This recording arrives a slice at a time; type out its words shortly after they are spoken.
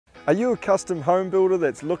Are you a custom home builder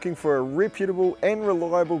that's looking for a reputable and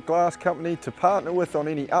reliable glass company to partner with on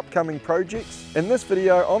any upcoming projects? In this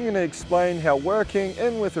video, I'm going to explain how working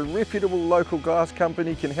in with a reputable local glass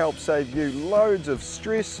company can help save you loads of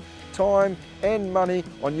stress, time and money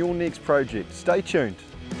on your next project. Stay tuned.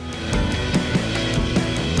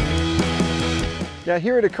 Now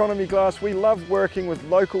here at Economy Glass, we love working with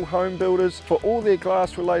local home builders for all their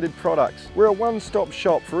glass related products. We're a one-stop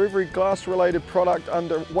shop for every glass related product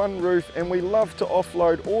under one roof, and we love to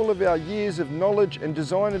offload all of our years of knowledge and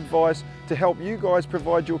design advice to help you guys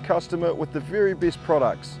provide your customer with the very best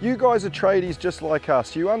products. You guys are tradies just like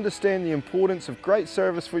us. You understand the importance of great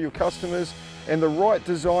service for your customers and the right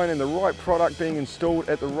design and the right product being installed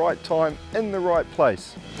at the right time in the right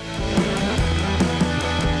place.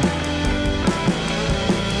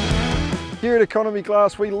 Here at Economy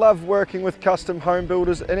Glass, we love working with custom home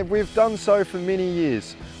builders, and we've done so for many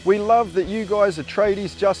years. We love that you guys are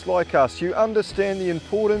tradies just like us. You understand the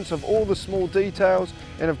importance of all the small details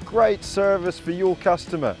and of great service for your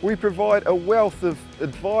customer. We provide a wealth of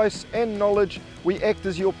advice and knowledge. We act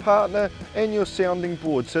as your partner and your sounding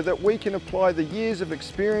board so that we can apply the years of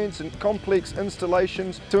experience in complex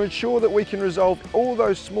installations to ensure that we can resolve all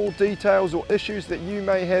those small details or issues that you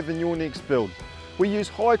may have in your next build. We use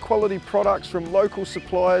high quality products from local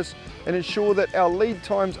suppliers and ensure that our lead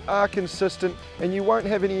times are consistent and you won't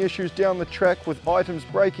have any issues down the track with items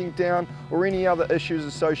breaking down or any other issues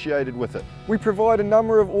associated with it. We provide a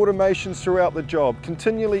number of automations throughout the job,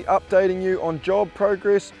 continually updating you on job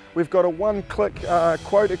progress. We've got a one-click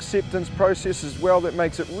quote acceptance process as well that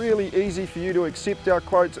makes it really easy for you to accept our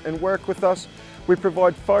quotes and work with us. We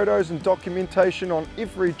provide photos and documentation on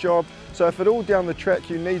every job, so if at all down the track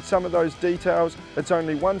you need some of those details, it's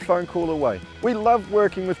only one phone call away. We love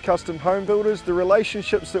working with custom home builders, the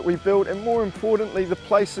relationships that we build, and more importantly, the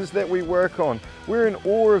places that we work on. We're in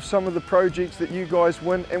awe of some of the projects that you guys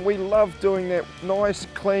win, and we love doing that nice,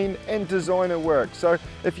 clean and designer work. So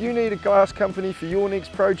if you need a glass company for your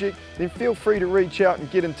next project, then feel free to reach out and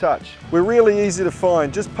get in touch. We're really easy to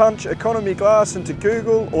find. Just punch Economy Glass into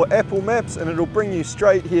Google or Apple Maps and it'll bring you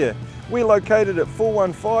straight here. We're located at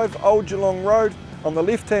 415 Old Geelong Road on the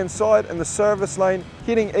left hand side in the service lane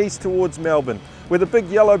heading east towards Melbourne. We're the big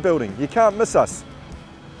yellow building. You can't miss us.